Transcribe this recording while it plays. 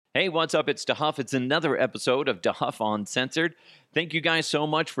Hey, what's up? It's DeHuff. It's another episode of DeHuff Uncensored. Thank you guys so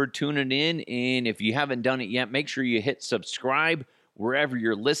much for tuning in. And if you haven't done it yet, make sure you hit subscribe wherever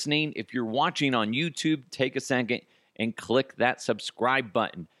you're listening. If you're watching on YouTube, take a second and click that subscribe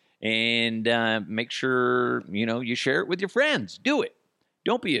button. And make sure, you share it with your friends. Do it.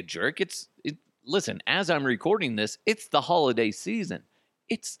 Don't be a jerk. Listen, as I'm recording this, it's the holiday season.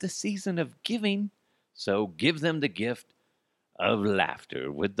 It's the season of giving. So give them the gift of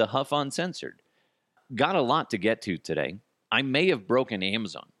laughter with the Huff Uncensored. Got a lot to get to today. I may have broken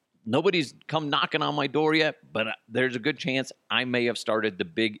Amazon. Nobody's come knocking on my door yet, but there's a good chance I may have started the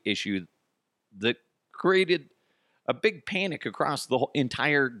big issue that created a big panic across the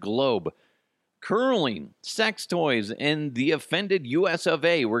entire globe. Curling, sex toys, and the offended US of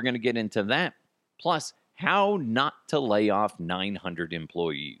A. We're going to get into that. Plus, how not to lay off 900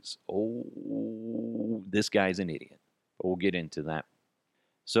 employees. Oh, this guy's an idiot. But we'll get into that.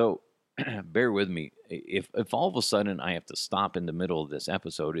 So, bear with me. If all of a sudden I have to stop in the middle of this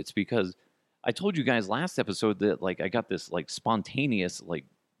episode, it's because I told you guys last episode that I got this spontaneous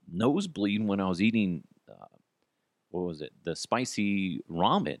nosebleed when I was eating what was it? The spicy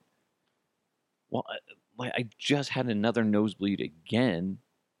ramen. Well, I just had another nosebleed again.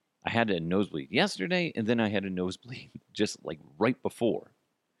 I had a nosebleed yesterday, and then I had a nosebleed just right before.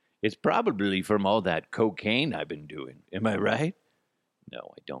 It's probably from all that cocaine I've been doing. Am I right? No,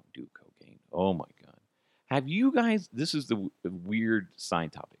 I don't do cocaine. Oh, my God. Have you guys... This is the weird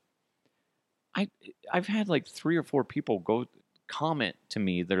side topic. I've had 3 or 4 people go comment to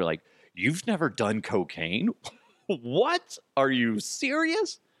me. They're like, you've never done cocaine? What? Are you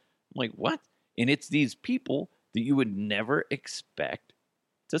serious? I'm like, what? And it's these people that you would never expect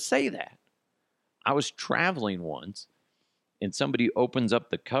to say that. I was traveling once, and somebody opens up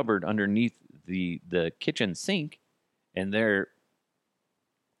the cupboard underneath the kitchen sink, and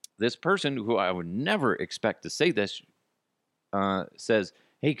this person who I would never expect to say this says,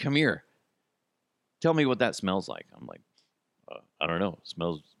 hey, come here. Tell me what that smells like. I'm like, I don't know.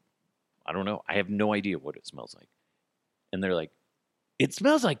 I don't know. I have no idea what it smells like. And they're like, it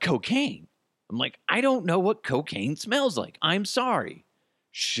smells like cocaine. I'm like, I don't know what cocaine smells like. I'm sorry.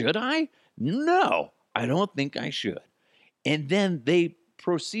 Should I? No, I don't think I should. And then they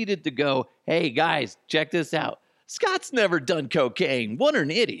proceeded to go, hey, guys, check this out. Scott's never done cocaine. What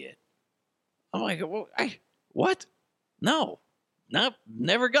an idiot. I'm like, what? No,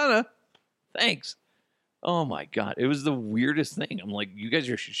 never gonna. Thanks. Oh, my God. It was the weirdest thing. I'm like, you guys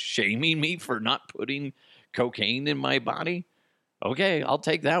are shaming me for not putting cocaine in my body? Okay, I'll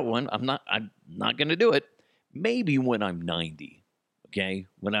take that one. I'm not going to do it. Maybe when I'm 90, okay?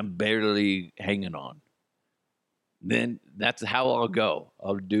 When I'm barely hanging on. Then that's how I'll go.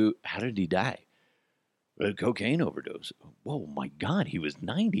 How did he die? A cocaine overdose. Whoa, my God, he was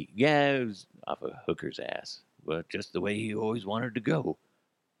 90. Yeah, it was off a hooker's ass. Well, just the way he always wanted to go.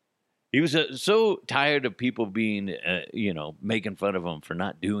 He was so tired of people being, making fun of him for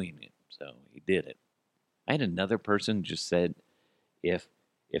not doing it. So he did it. I had another person just said, if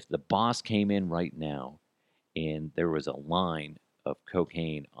the boss came in right now and there was a line of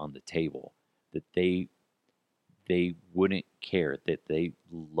cocaine on the table, that they wouldn't care, that they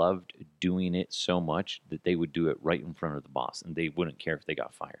loved doing it so much that they would do it right in front of the boss, and they wouldn't care if they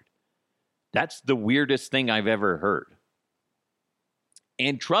got fired. That's the weirdest thing I've ever heard.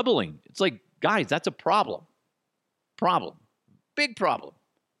 And troubling. It's like, guys, that's a problem. Big problem.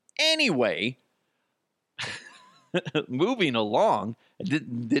 Anyway, moving along, I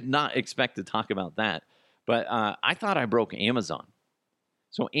did not expect to talk about that. But I thought I broke Amazon.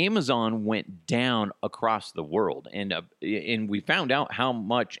 So Amazon went down across the world. And we found out how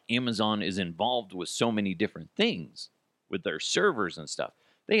much Amazon is involved with so many different things with their servers and stuff.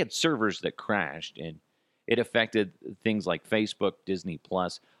 They had servers that crashed, and it affected things like Facebook, Disney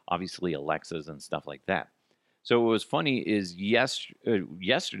Plus, obviously Alexas and stuff like that. So what was funny is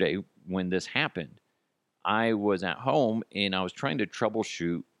yesterday when this happened, I was at home and I was trying to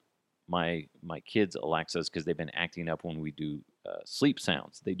troubleshoot my kids' Alexas because they've been acting up when we do sleep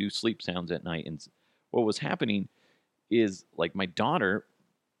sounds. They do sleep sounds at night. And what was happening is my daughter,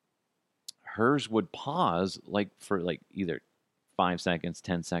 hers would pause for either 5 seconds,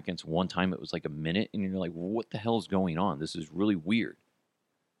 10 seconds. One time it was a minute, and you're like, what the hell is going on? This is really weird.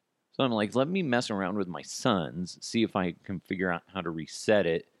 So I'm like, let me mess around with my son's, see if I can figure out how to reset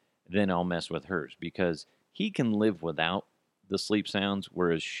it. Then I'll mess with hers, because he can live without the sleep sounds,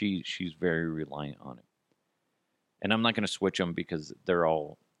 whereas she's very reliant on it. And I'm not going to switch them because they're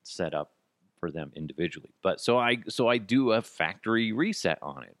all set up for them individually. But so I do a factory reset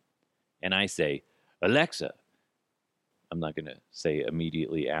on it, and I say, Alexa, I'm not going to say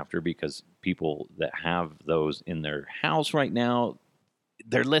immediately after, because people that have those in their house right now,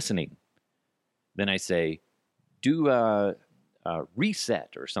 they're listening. Then I say, do a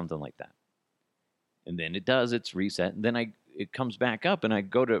reset or something like that. And then it does its reset. And then it comes back up and I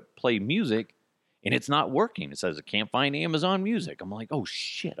go to play music and it's not working. It says, I can't find Amazon Music. I'm like, oh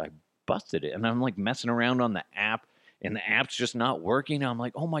shit, I busted it. And I'm like messing around on the app and the app's just not working. I'm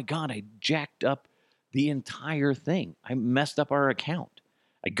like, oh my God, I jacked up the entire thing. I messed up our account.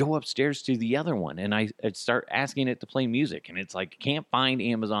 I go upstairs to the other one and I start asking it to play music. And it's like, can't find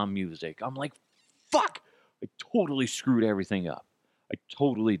Amazon Music. I'm like, fuck, I totally screwed everything up. I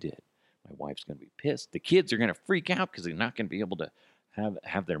totally did. My wife's going to be pissed. The kids are going to freak out because they're not going to be able to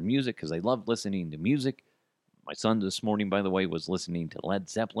have their music because they love listening to music. My son this morning, by the way, was listening to Led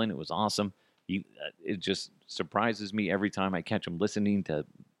Zeppelin. It was awesome. It just surprises me every time I catch him listening to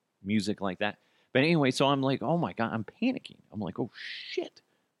music like that. But anyway, so I'm like, oh my God, I'm panicking. I'm like, oh shit,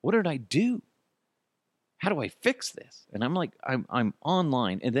 what did I do? How do I fix this? And I'm like, I'm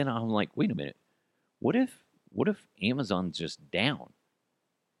online, and then I'm like, wait a minute, what if Amazon's just down?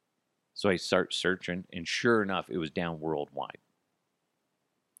 So I start searching, and sure enough, it was down worldwide.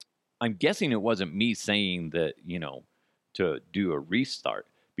 I'm guessing it wasn't me saying that, to do a restart,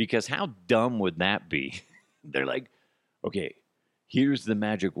 because how dumb would that be? They're like, okay, here's the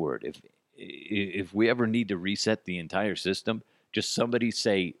magic word. If we ever need to reset the entire system, just somebody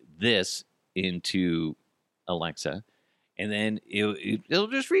say this into Alexa, and then it'll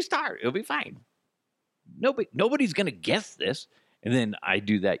just restart. It'll be fine. Nobody's going to guess this. And then I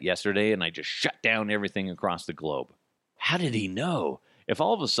do that yesterday, and I just shut down everything across the globe. How did he know? If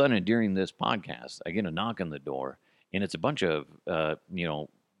all of a sudden during this podcast, I get a knock on the door, and it's a bunch of,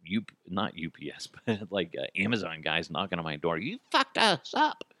 not UPS, but like Amazon guys knocking on my door, you fucked us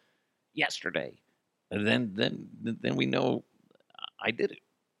up yesterday. And then we know I did it,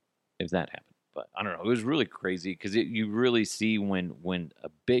 if that happened. But I don't know. It was really crazy because you really see when a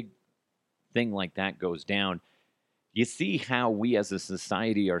big thing like that goes down, you see how we as a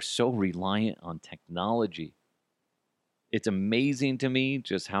society are so reliant on technology. It's amazing to me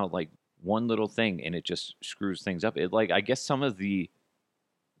just how like one little thing and it just screws things up. It, like, I guess some of the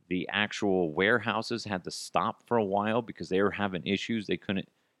actual warehouses had to stop for a while because they were having issues. They couldn't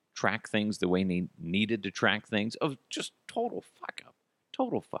track things the way they needed to track things. Of just total fuck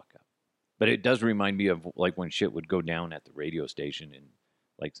up. But it does remind me of like when shit would go down at the radio station, and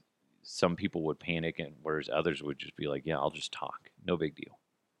like some people would panic, and whereas others would just be like, yeah, I'll just talk. No big deal.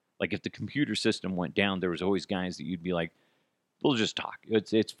 Like if the computer system went down, there was always guys that you'd be like, we'll just talk.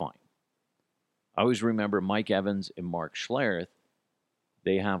 It's fine. I always remember Mike Evans and Mark Schlereth.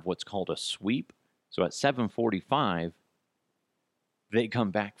 They have what's called a sweep. So at 7:45, they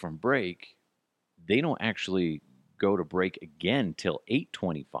come back from break. They don't actually go to break again till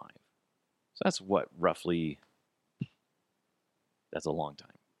 8:25. So that's what, roughly, that's a long time.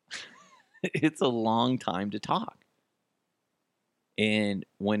 It's a long time to talk. And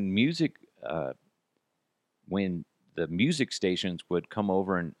when when the music stations would come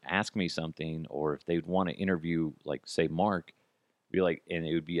over and ask me something, or if they'd want to interview, like, say, Mark, be like, and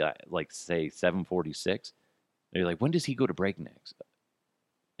it would be like, say, 7:46. They're like, when does he go to break next?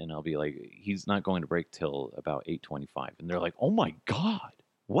 And I'll be like, he's not going to break till about 8:25. And they're like, oh my God,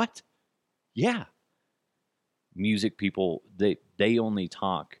 what? Yeah. Music people, they only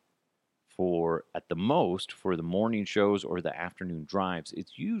talk for, at the most, for the morning shows or the afternoon drives,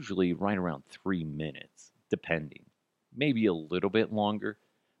 it's usually right around 3 minutes, depending. Maybe a little bit longer,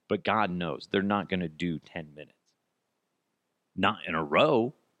 but God knows they're not going to do 10 minutes. Not in a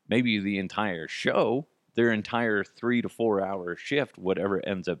row. Maybe the entire show, their entire 3 to 4 hour shift, whatever it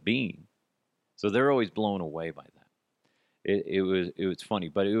ends up being. So they're always blown away by that. It was funny,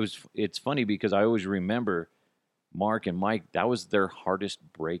 but it's funny because I always remember Mark and Mike, that was their hardest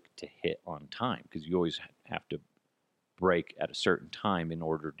break to hit on time, because you always have to break at a certain time in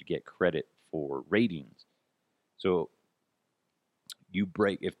order to get credit for ratings. So you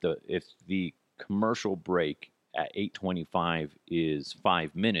break, if the commercial break at 8:25 is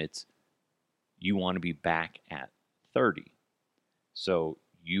 5 minutes, you want to be back at 30. So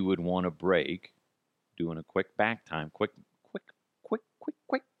you would want to break, doing a quick back time, quick,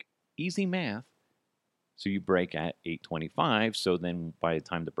 easy math. So you break at 8:25. So then by the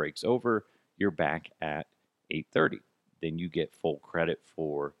time the break's over, you're back at 8:30. Then you get full credit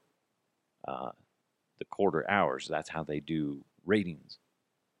for the quarter hours. That's how they do ratings.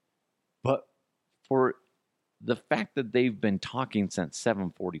 But for the fact that they've been talking since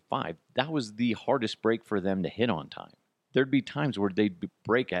 7:45, that was the hardest break for them to hit on time. There'd be times where they'd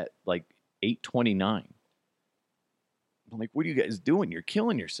break at like 8:29. I'm like, what are you guys doing? You're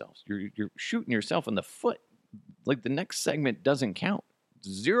killing yourselves. You're shooting yourself in the foot. Like the next segment doesn't count.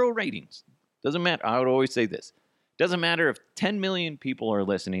 0 ratings. Doesn't matter. I would always say this. Doesn't matter if 10 million people are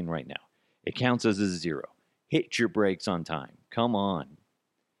listening right now. It counts as a 0. Hit your brakes on time. Come on.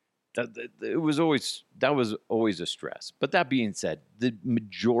 That was always a stress. But that being said, the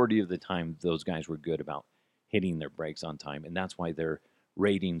majority of the time, those guys were good about hitting their brakes on time, and that's why their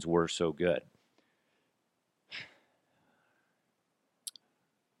ratings were so good.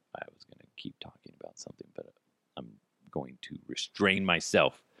 I was going to keep talking about something, but I'm going to restrain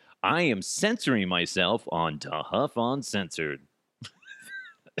myself. I am censoring myself on Tough Uncensored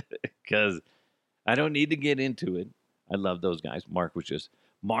because I don't need to get into it. I love those guys. Mark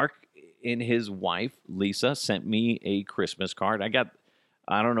and his wife, Lisa, sent me a Christmas card. I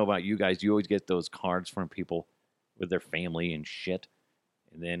don't know about you guys. You always get those cards from people with their family and shit.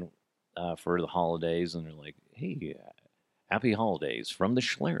 And then for the holidays, and they're like, hey, happy holidays from the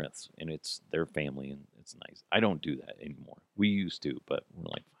Schlereths. And it's their family, and it's nice. I don't do that anymore. We used to, but we're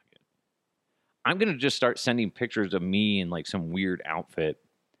like, fuck it. I'm going to just start sending pictures of me in like some weird outfit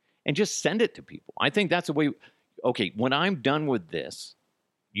and just send it to people. I think that's the way. Okay, when I'm done with this,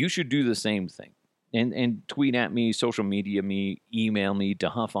 you should do the same thing. And tweet at me, social media me, email me,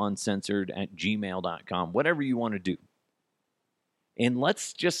 dehuffuncensored@gmail.com, whatever you want to do. And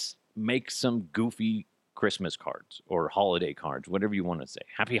let's just make some goofy Christmas cards or holiday cards, whatever you want to say.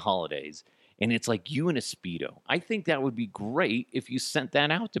 Happy holidays. And it's like you in a Speedo. I think that would be great if you sent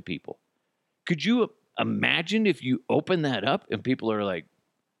that out to people. Could you imagine if you open that up and people are like,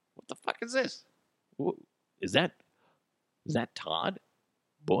 what the fuck is this? Is that Todd?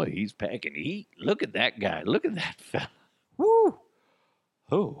 Boy, he's packing heat. Look at that guy. Look at that fella. Woo.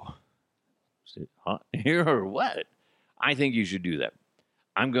 Oh. Is it hot here or what? I think you should do that.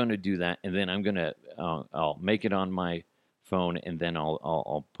 I'm going to do that, and then I'm going to I'll make it on my phone, and then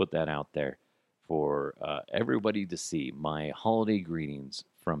I'll put that out there for everybody to see. My holiday greetings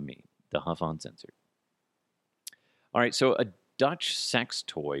from me, the Huff Uncensored. All right, so a Dutch sex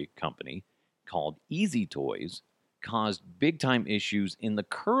toy company called Easy Toys caused big-time issues in the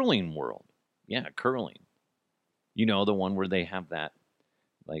curling world. Yeah, curling. You know, the one where they have that,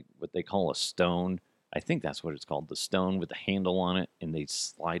 like, what they call a stone. I think that's what it's called, the stone with the handle on it, and they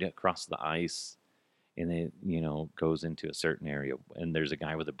slide it across the ice, and it, goes into a certain area, and there's a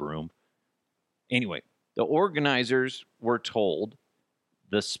guy with a broom. Anyway, the organizers were told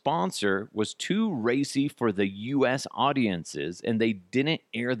the sponsor was too racy for the U.S. audiences, and they didn't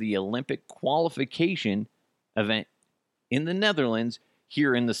air the Olympic qualification event in the Netherlands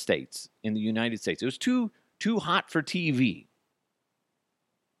here in the States, in the United States. It was too hot for TV.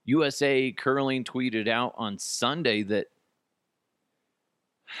 USA Curling tweeted out on Sunday that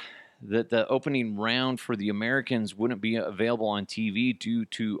the opening round for the Americans wouldn't be available on TV due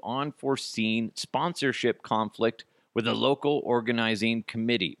to unforeseen sponsorship conflict with a local organizing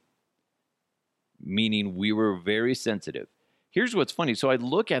committee, meaning we were very sensitive. Here's what's funny. So I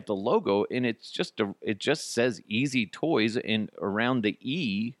look at the logo, and it just says Easy Toys, and around the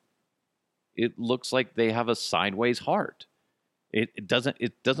E, it looks like they have a sideways heart. It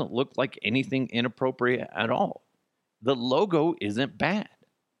doesn't look like anything inappropriate at all. The logo isn't bad.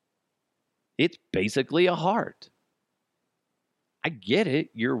 It's basically a heart. I get it.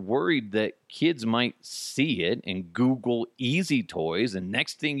 You're worried that kids might see it and Google Easy Toys, and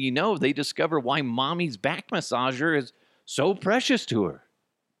next thing you know, they discover why mommy's back massager is so precious to her.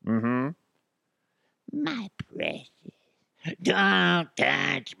 Mm-hmm. My precious. Don't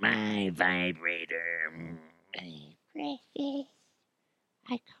touch my vibrator. My precious.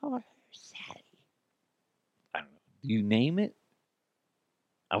 I call her Sally. I don't know. Do you name it?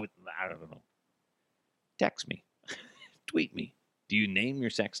 I don't know. Text me. Tweet me. Do you name your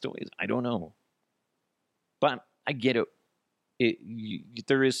sex toys? I don't know. But I get it.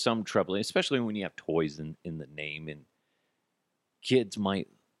 There is some trouble, especially when you have toys in the name, and kids might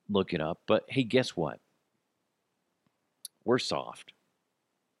look it up. But hey, guess what? We're soft.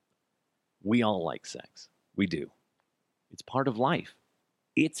 We all like sex. We do. It's part of life.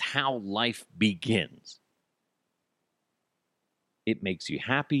 It's how life begins. It makes you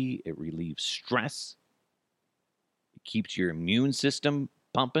happy. It relieves stress. It keeps your immune system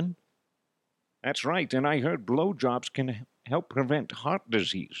pumping. That's right. And I heard blowjobs can help prevent heart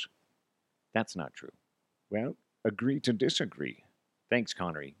disease. That's not true. Well, agree to disagree. Thanks,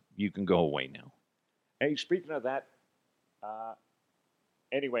 Connery. You can go away now. Hey, speaking of that,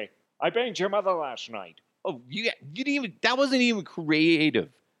 anyway, I banged your mother last night. Oh, you didn't even, that wasn't even creative.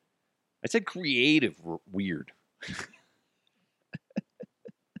 I said creative, weird.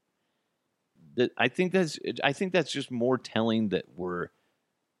 I think that's just more telling that we're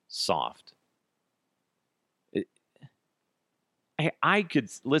soft. I could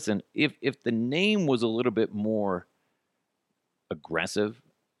listen if the name was a little bit more aggressive,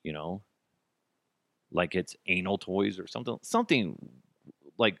 like it's anal toys or something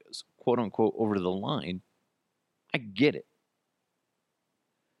like quote unquote over the line. I get it.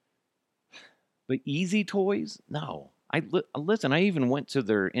 But Easy Toys, no. Listen, I even went to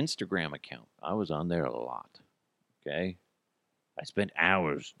their Instagram account. I was on there a lot. Okay. I spent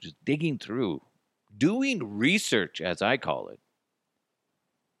hours just digging through, doing research, as I call it.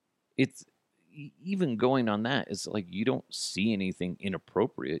 It's even going on that. It's like you don't see anything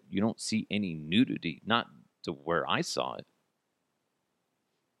inappropriate. You don't see any nudity, not to where I saw it.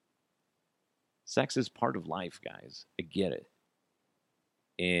 Sex is part of life, guys. I get it.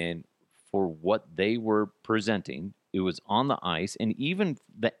 And for what they were presenting, it was on the ice, and even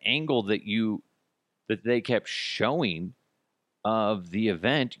the angle that they kept showing of the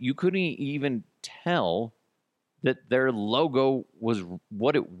event, you couldn't even tell that their logo was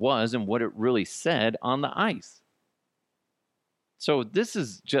what it was and what it really said on the ice. So this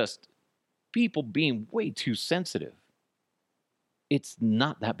is just people being way too sensitive. It's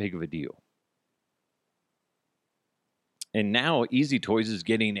not that big of a deal. And now Easy Toys is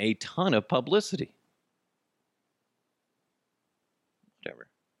getting a ton of publicity. Whatever.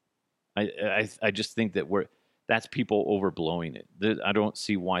 I just think that that's people overblowing it. I don't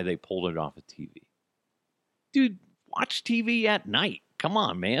see why they pulled it off of TV. Dude, watch TV at night. Come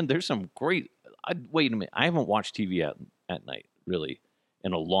on, man. There's some great... wait a minute. I haven't watched TV at night, really,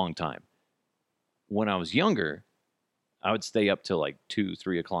 in a long time. When I was younger, I would stay up till like 2,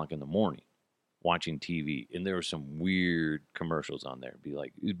 3 o'clock in the morning watching TV, and there were some weird commercials on there.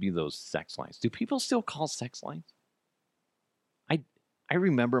 It'd be those sex lines. Do people still call sex lines? I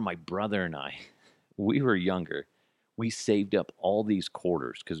remember my brother and I, we were younger. We saved up all these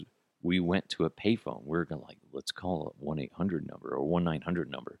quarters because we went to a payphone. We were going to let's call a 1-800 number or 1-900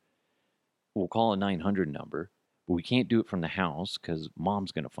 number. We'll call a 900 number, but we can't do it from the house because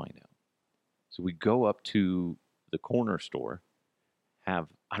mom's going to find out. So we go up to the corner store, I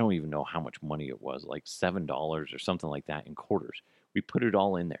don't even know how much money it was, like $7 or something like that in quarters. We put it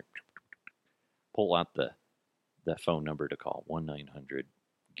all in there. Pull out the phone number to call, 1-900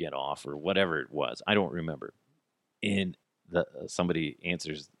 get off or whatever it was. I don't remember. And somebody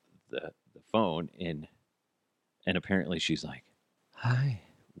answers the phone, and apparently she's like, "Hi,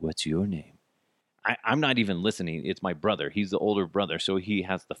 what's your name?" I'm not even listening. It's my brother. He's the older brother, so he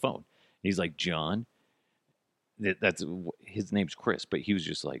has the phone. He's like, "John." That's his name's Chris, but he was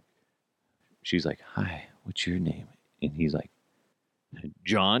just like, she's like, "Hi, what's your name?" And he's like,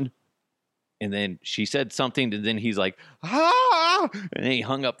 "John." And then she said something, and then he's like, "Ah!" And then he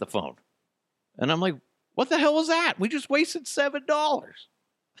hung up the phone. And I'm like, what the hell was that? We just wasted $7.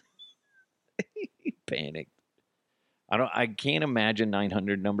 He panicked. I can't imagine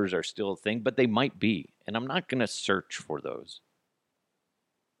 900 numbers are still a thing, but they might be. And I'm not going to search for those.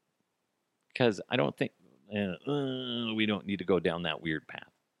 Because I don't think, we don't need to go down that weird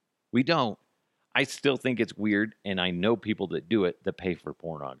path. We don't. I still think it's weird, and I know people that do it that pay for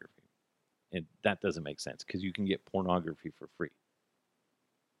pornography. And that doesn't make sense because you can get pornography for free.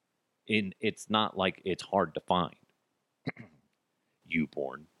 And it's not like it's hard to find.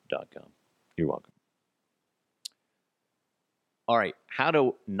 youporn.com. You're welcome. All right, how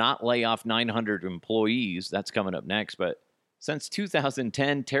to not lay off 900 employees. That's coming up next. But since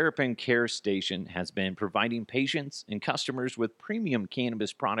 2010, Terrapin Care Station has been providing patients and customers with premium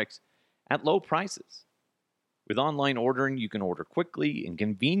cannabis products at low prices. With online ordering, you can order quickly and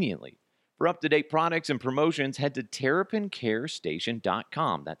conveniently. For up-to-date products and promotions, head to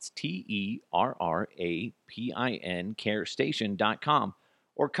terrapincarestation.com. That's TERRAPIN carestation.com.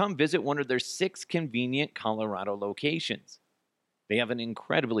 Or come visit one of their 6 convenient Colorado locations. They have an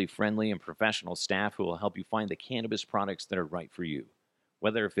incredibly friendly and professional staff who will help you find the cannabis products that are right for you.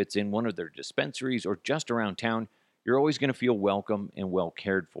 Whether if it's in one of their dispensaries or just around town, you're always going to feel welcome and well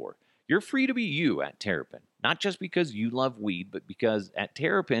cared for. You're free to be you at Terrapin, not just because you love weed, but because at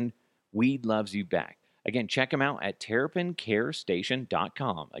Terrapin, weed loves you back. Again, check them out at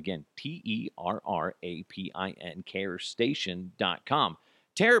terrapincarestation.com. Again, TERRAPIN carestation.com.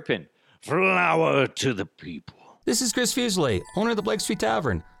 Terrapin, flower to the people. This is Chris Fuseli, owner of the Blake Street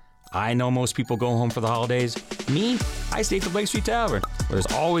Tavern. I know most people go home for the holidays. Me, I stay at the Blake Street Tavern, where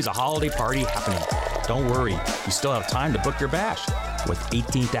there's always a holiday party happening. Don't worry, you still have time to book your bash. With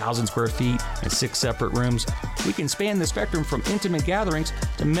 18,000 square feet and 6 separate rooms, we can span the spectrum from intimate gatherings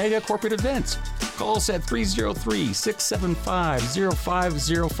to mega corporate events. Call us at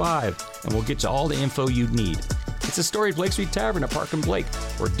 303-675-0505 and we'll get you all the info you'd need. It's a story of Blake Street Tavern at Park and Blake,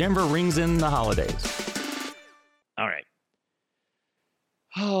 where Denver rings in the holidays. All right.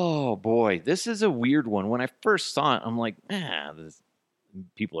 Oh, boy. This is a weird one. When I first saw it, I'm like,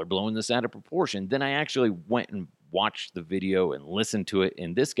 people are blowing this out of proportion. Then I actually went and watched the video and listened to it,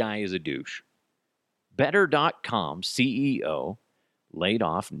 and this guy is a douche. Better.com CEO laid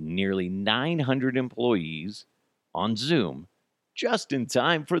off nearly 900 employees on Zoom just in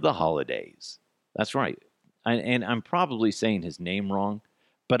time for the holidays. That's right. And I'm probably saying his name wrong,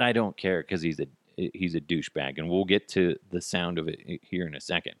 but I don't care because he's a douchebag, and we'll get to the sound of it here in a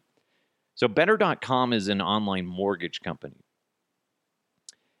second. So Better.com is an online mortgage company,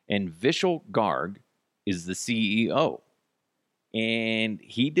 and Vishal Garg is the CEO. And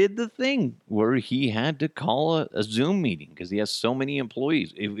he did the thing where he had to call a Zoom meeting because he has so many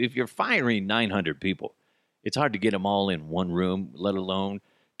employees. If you're firing 900 people, it's hard to get them all in one room, let alone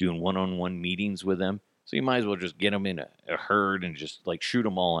doing one-on-one meetings with them. So you might as well just get them in a herd and just like shoot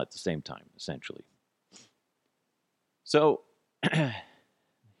them all at the same time, essentially. So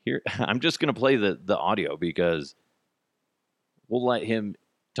here, I'm just going to play the audio because we'll let him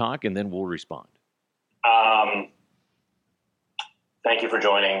talk and then we'll respond. Thank you for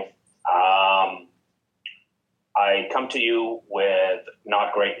joining. I come to you with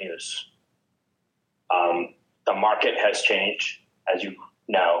not great news. The market has changed, as you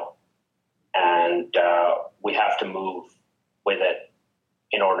know, and we have to move with it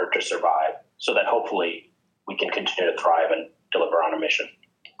in order to survive so that hopefully we can continue to thrive and deliver on a mission.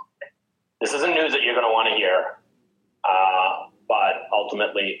 This isn't news that you're going to want to hear, but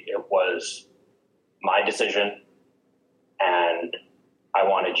ultimately it was my decision, and I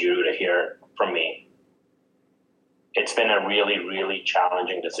wanted you to hear from me. It's been a really, really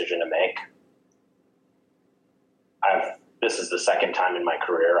challenging decision to make. This is the second time in my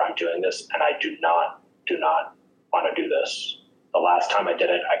career I'm doing this, and I do not want to do this. The last time I did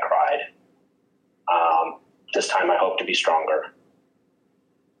it, I cried. This time I hope to be stronger.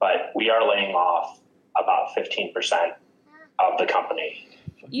 But we are laying off about 15% of the company.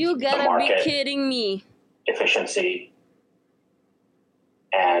 You gotta be kidding me. Efficiency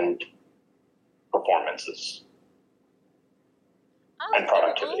and performances and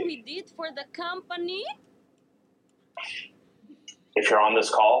productivity. All we did for the company? If you're on this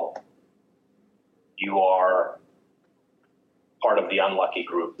call, you are part of the unlucky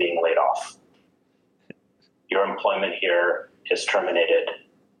group being laid off. Your employment here is terminated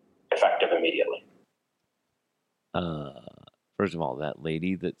effective immediately. First of all, that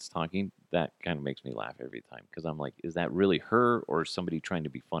lady that's talking, that kind of makes me laugh every time because I'm like, is that really her or somebody trying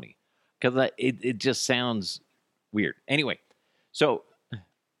to be funny? Because it just sounds weird. Anyway, so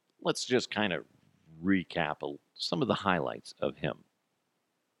let's just kind of recap some of the highlights of him.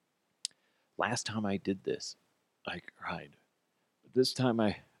 Last time I did this, I cried. But this time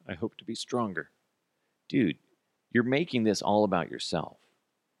I hope to be stronger. Dude, you're making this all about yourself.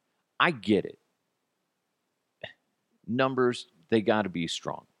 I get it. Numbers, they got to be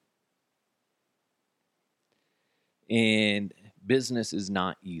strong. And business is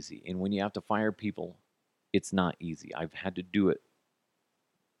not easy. And when you have to fire people, it's not easy. I've had to do it.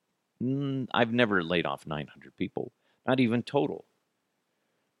 I've never laid off 900 people, not even total.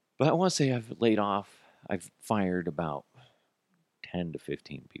 But I want to say I've fired about 10 to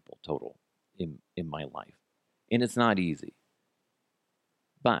 15 people total in my life. And it's not easy.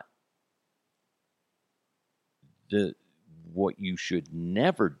 But what you should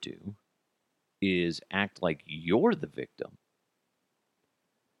never do is act like you're the victim.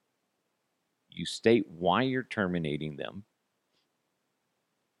 You state why you're terminating them,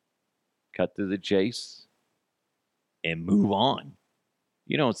 cut to the chase, and move on.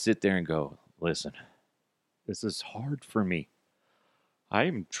 You don't sit there and go, listen, this is hard for me.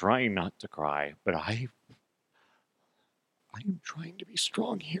 I'm trying not to cry, but I am trying to be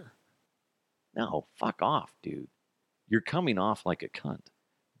strong here. No, fuck off, dude. You're coming off like a cunt.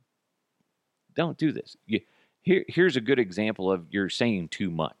 Don't do this. Here's a good example of you're saying too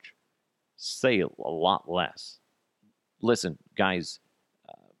much. Say a lot less. Listen, guys,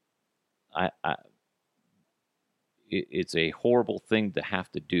 it's a horrible thing to have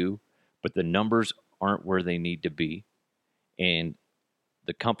to do, but the numbers aren't where they need to be, and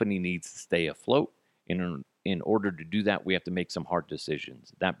the company needs to stay afloat. In order to do that, we have to make some hard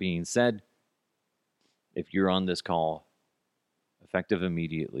decisions. That being said, if you're on this call, effective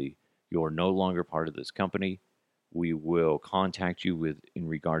immediately, you're no longer part of this company. We will contact you in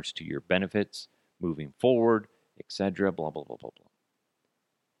regards to your benefits moving forward, etc. Blah blah blah blah blah.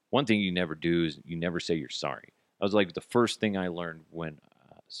 One thing you never do is you never say you're sorry. That was like the first thing I learned when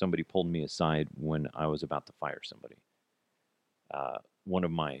somebody pulled me aside when I was about to fire somebody. One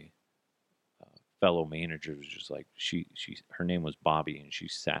of my fellow managers was just like, her name was Bobby, and she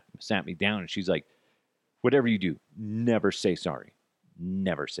sat me down, and she's like, whatever you do, never say sorry.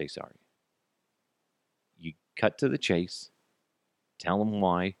 Never say sorry. You cut to the chase, tell them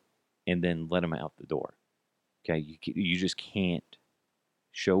why, and then let them out the door. Okay, you just can't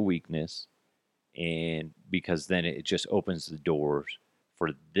show weakness, and because then it just opens the doors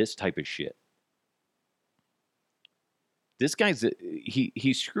for this type of shit. This guy's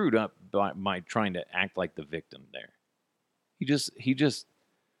he screwed up by trying to act like the victim there. He just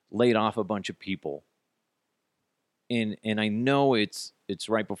laid off a bunch of people. And I know it's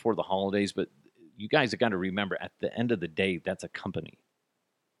right before the holidays, but you guys have got to remember, at the end of the day, that's a company.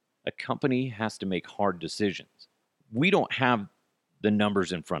 A company has to make hard decisions. We don't have the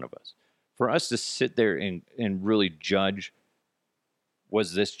numbers in front of us. For us to sit there and really judge,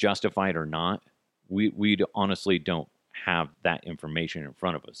 was this justified or not, we honestly don't have that information in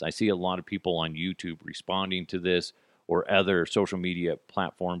front of us. I see a lot of people on YouTube responding to this or other social media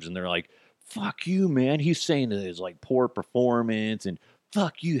platforms, and they're like, fuck you, man. He's saying that it's like poor performance, and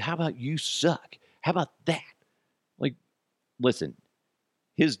fuck you. How about you suck? How about that? Like, listen,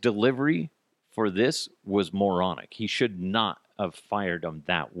 his delivery for this was moronic. He should not have fired him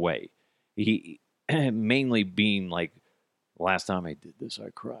that way. He mainly being like, last time I did this, I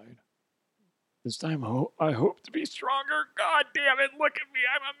cried. This time I hope to be stronger. God damn it, look at me,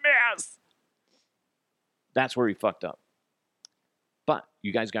 I'm a mess. That's where he fucked up. But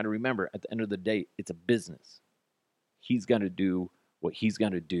you guys got to remember, at the end of the day, it's a business. He's got to do what he's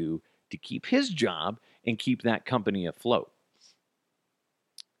got to do to keep his job and keep that company afloat.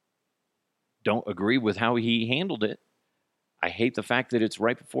 Don't agree with how he handled it. I hate the fact that it's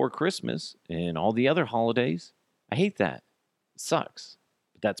right before Christmas and all the other holidays. I hate that. It sucks.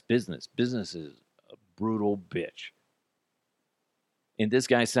 But that's business. Business is a brutal bitch. And this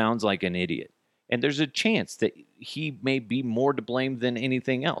guy sounds like an idiot. And there's a chance that he may be more to blame than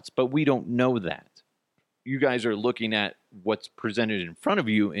anything else, but we don't know that. You guys are looking at what's presented in front of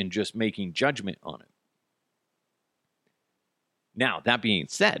you and just making judgment on it. Now, that being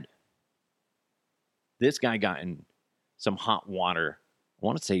said, this guy got in some hot water, I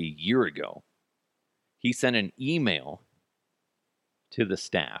want to say a year ago. He sent an email to the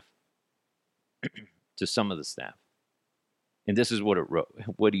staff, to some of the staff. And this is what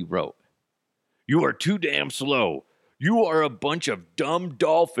he wrote. You are too damn slow. You are a bunch of dumb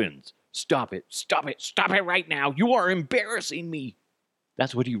dolphins. Stop it. Stop it. Stop it right now. You are embarrassing me.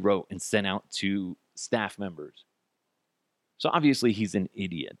 That's what he wrote and sent out to staff members. So obviously he's an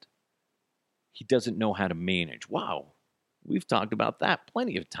idiot. He doesn't know how to manage. Wow. We've talked about that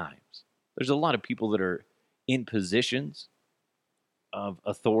plenty of times. There's a lot of people that are in positions of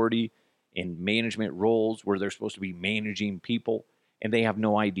authority in management roles where they're supposed to be managing people, and they have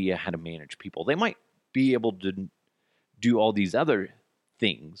no idea how to manage people. They might be able to do all these other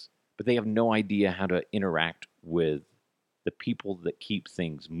things, but they have no idea how to interact with the people that keep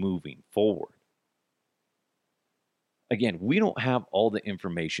things moving forward. Again, we don't have all the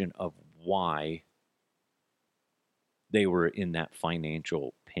information of why they were in that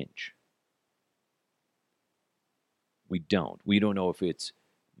financial pinch. We don't. We don't know if it's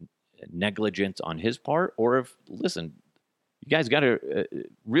negligence on his part or if, listen, you guys got to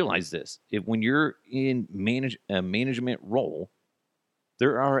realize this. If when you're in a management role,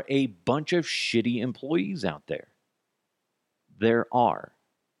 there are a bunch of shitty employees out there. There are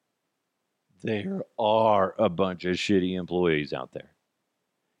a bunch of shitty employees out there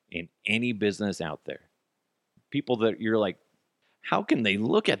in any business out there. People that you're like, how can they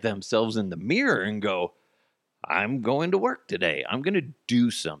look at themselves in the mirror and go, I'm going to work today. I'm going to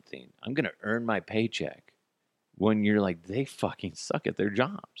do something. I'm going to earn my paycheck. When you're like, they fucking suck at their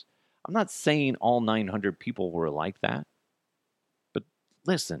jobs. I'm not saying all 900 people were like that. But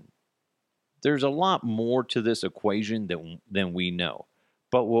listen, there's a lot more to this equation than we know.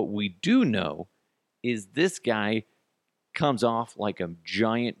 But what we do know is this guy comes off like a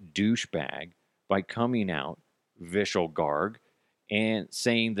giant douchebag by coming out, Vishal Garg, and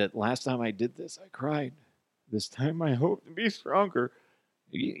saying that last time I did this, I cried. This time I hope to be stronger.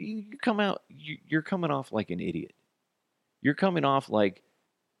 You come out, you're coming off like an idiot. You're coming off like,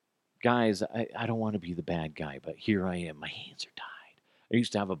 guys, I don't want to be the bad guy, but here I am. My hands are tied. I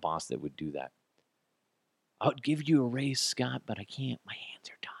used to have a boss that would do that. I would give you a raise, Scott, but I can't. My hands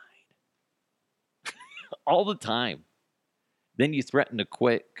are tied. All the time. Then you threaten to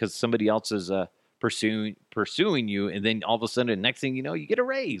quit because somebody else is pursuing you, and then all of a sudden, next thing you know, you get a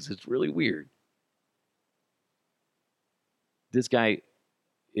raise. It's really weird. This guy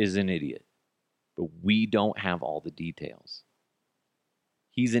is an idiot, but we don't have all the details.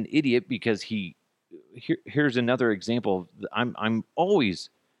 He's an idiot because here's another example. I'm always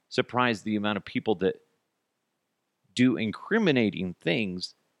surprised the amount of people that do incriminating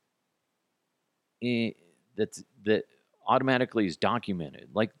things that automatically is documented,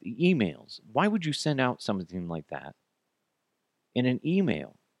 like the emails. Why would you send out something like that in an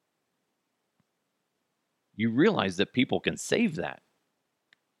email? You realize that people can save that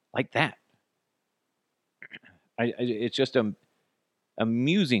like that. It's just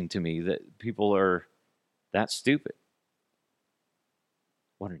amusing to me that people are that stupid.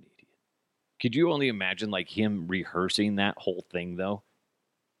 What an idiot. Could you only imagine like him rehearsing that whole thing though?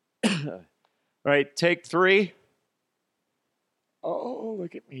 All right, take 3. Oh,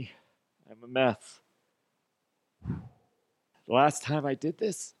 look at me. I'm a mess. The last time I did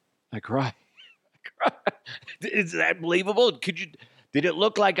this, I cried. Is that believable? Did it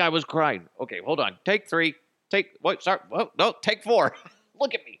look like I was crying? Okay, hold on. Take 3. No, take 4.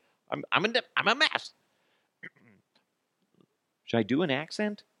 Look at me. I'm a mess. Should I do an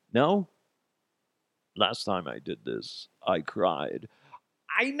accent? No. Last time I did this, I cried.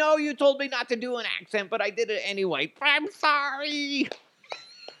 I know you told me not to do an accent, but I did it anyway. I'm sorry.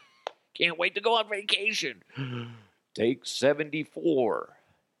 Can't wait to go on vacation. Take 74.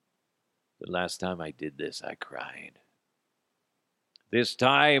 The last time I did this, I cried. This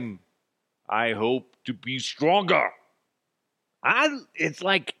time, I hope to be stronger. It's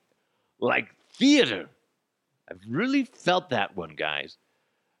like theater. I've really felt that one, guys.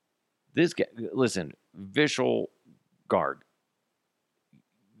 This guy, listen, Vishal Garg,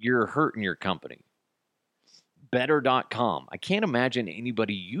 you're hurting your company. Better.com. I can't imagine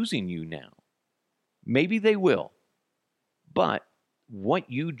anybody using you now. Maybe they will. But what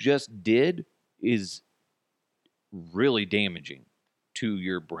you just did is really damaging to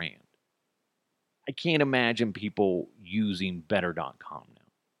your brand. I can't imagine people using Better.com now.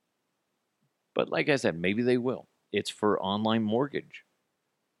 But like I said, maybe they will. It's for online mortgage.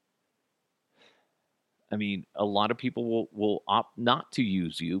 I mean, a lot of people will opt not to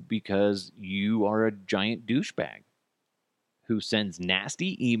use you because you are a giant douchebag who sends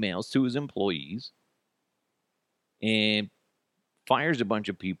nasty emails to his employees and fires a bunch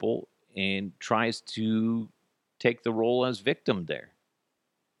of people and tries to take the role as victim there.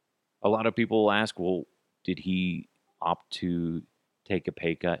 A lot of people will ask, well, did he opt to take a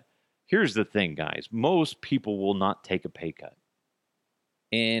pay cut? Here's the thing, guys. Most people will not take a pay cut.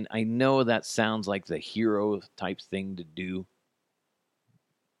 And I know that sounds like the hero type thing to do.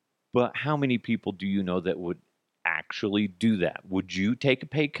 But how many people do you know that would actually do that? Would you take a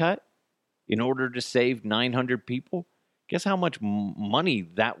pay cut in order to save 900 people? Guess how much money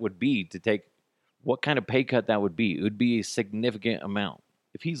that would be to take? What kind of pay cut that would be? It would be a significant amount.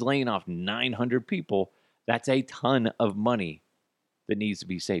 If he's laying off 900 people, that's a ton of money that needs to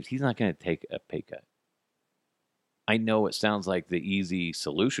be saved. He's not going to take a pay cut. I know it sounds like the easy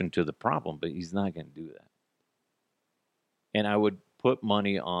solution to the problem, but he's not going to do that. And I would put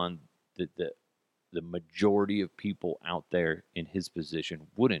money on the majority of people out there in his position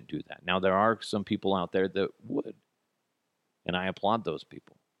wouldn't do that. Now, there are some people out there that would, and I applaud those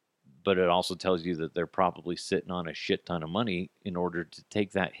people. But it also tells you that they're probably sitting on a shit ton of money in order to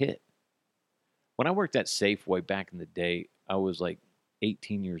take that hit. When I worked at Safeway back in the day, I was like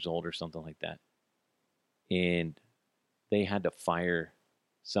 18 years old or something like that. And they had to fire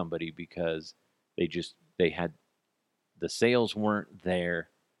somebody because they had the sales weren't there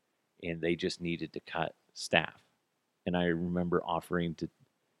and they just needed to cut staff. And I remember offering to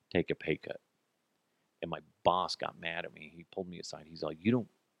take a pay cut. And my boss got mad at me. He pulled me aside. He's like, you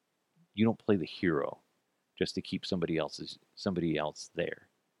don't play the hero just to keep somebody else there.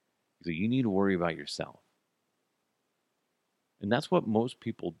 So you need to worry about yourself. And that's what most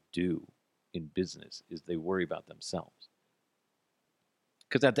people do in business is they worry about themselves.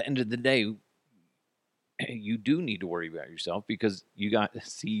 Because at the end of the day, you do need to worry about yourself because you got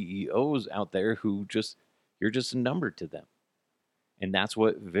CEOs out there who you're just a number to them. And that's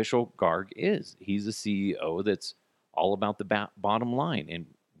what Vishal Garg is. He's a CEO that's all about the bottom line. And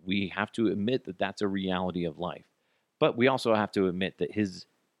we have to admit that that's a reality of life. But we also have to admit that his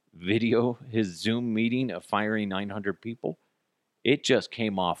Zoom meeting of firing 900 people, it just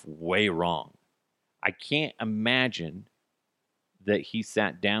came off way wrong. I can't imagine that he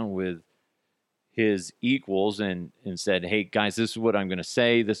sat down with his equals and said, hey, guys, this is what I'm going to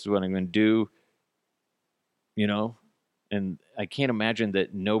say. This is what I'm going to do. You know? And I can't imagine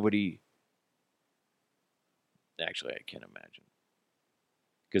that nobody Actually, I can't imagine.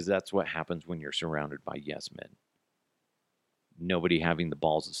 Because that's what happens when you're surrounded by yes men. Nobody having the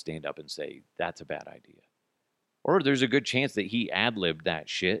balls to stand up and say, that's a bad idea. Or there's a good chance that he ad-libbed that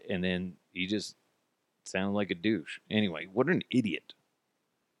shit and then he just sounded like a douche. Anyway, what an idiot.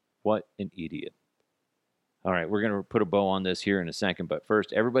 What an idiot. All right, we're going to put a bow on this here in a second. But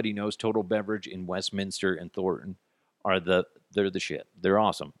first, everybody knows Total Beverage in Westminster and Thornton they're the shit. They're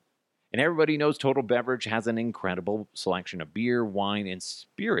awesome. And everybody knows Total Beverage has an incredible selection of beer, wine, and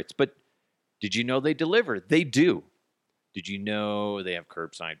spirits. But did you know they deliver? They do. Did you know they have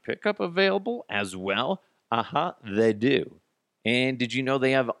curbside pickup available as well? They do. And did you know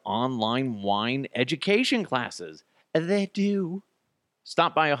they have online wine education classes? They do.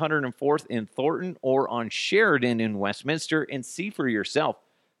 Stop by 104th in Thornton or on Sheridan in Westminster and see for yourself.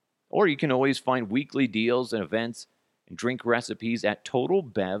 Or you can always find weekly deals and events and drink recipes at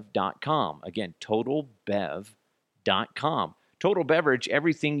TotalBev.com. Again, TotalBev.com. Total Beverage,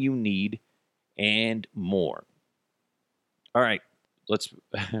 everything you need and more. All right, let's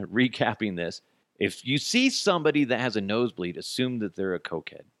recapping this. If you see somebody that has a nosebleed, assume that they're a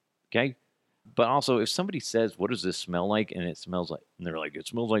cokehead, okay? But also, if somebody says, what does this smell like? And it smells like, and they're like, it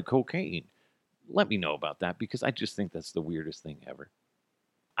smells like cocaine. Let me know about that because I just think that's the weirdest thing ever.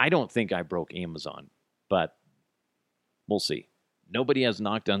 I don't think I broke Amazon, but we'll see. Nobody has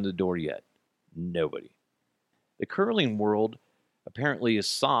knocked on the door yet. Nobody. The curling world apparently is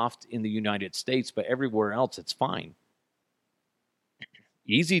soft in the United States, but everywhere else it's fine.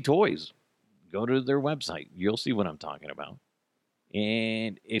 Easy Toys. Go to their website. You'll see what I'm talking about.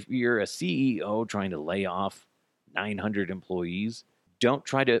 And if you're a CEO trying to lay off 900 employees, don't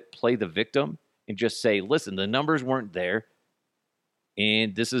try to play the victim and just say, listen, the numbers weren't there.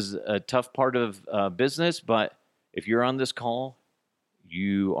 And this is a tough part of business, but if you're on this call,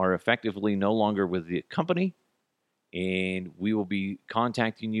 you are effectively no longer with the company, and we will be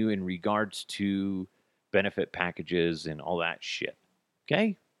contacting you in regards to benefit packages and all that shit.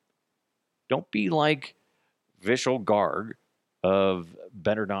 Okay? Don't be like Vishal Garg of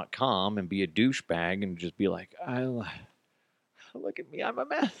Better.com and be a douchebag and just be like, look at me, I'm a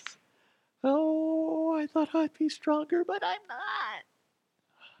mess. Oh, I thought I'd be stronger, but I'm not.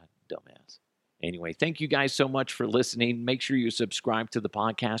 Dumbass. Anyway, thank you guys so much for listening. Make sure you subscribe to the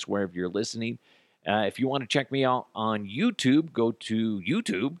podcast wherever you're listening. If you want to check me out on YouTube, go to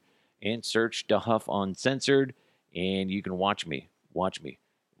YouTube and search DeHuff Uncensored, and you can watch me do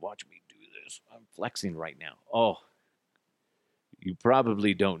this. I'm flexing right now. Oh, you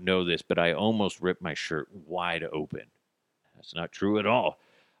probably don't know this, but I almost ripped my shirt wide open. That's not true at all.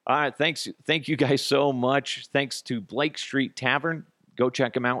 All right, thank you guys so much. Thanks to Blake Street Tavern. Go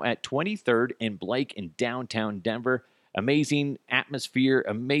check them out at 23rd and Blake in downtown Denver. Amazing atmosphere,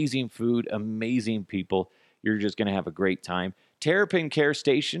 amazing food, amazing people. You're just going to have a great time. Terrapin Care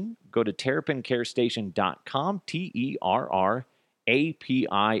Station. Go to terrapincarestation.com,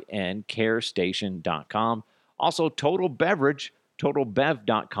 TerrapinCarestation.com, carestation.com. Also, Total Beverage,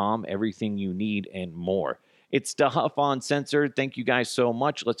 TotalBev.com, everything you need and more. It's DeHuff Uncensored. Thank you guys so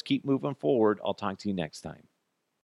much. Let's keep moving forward. I'll talk to you next time.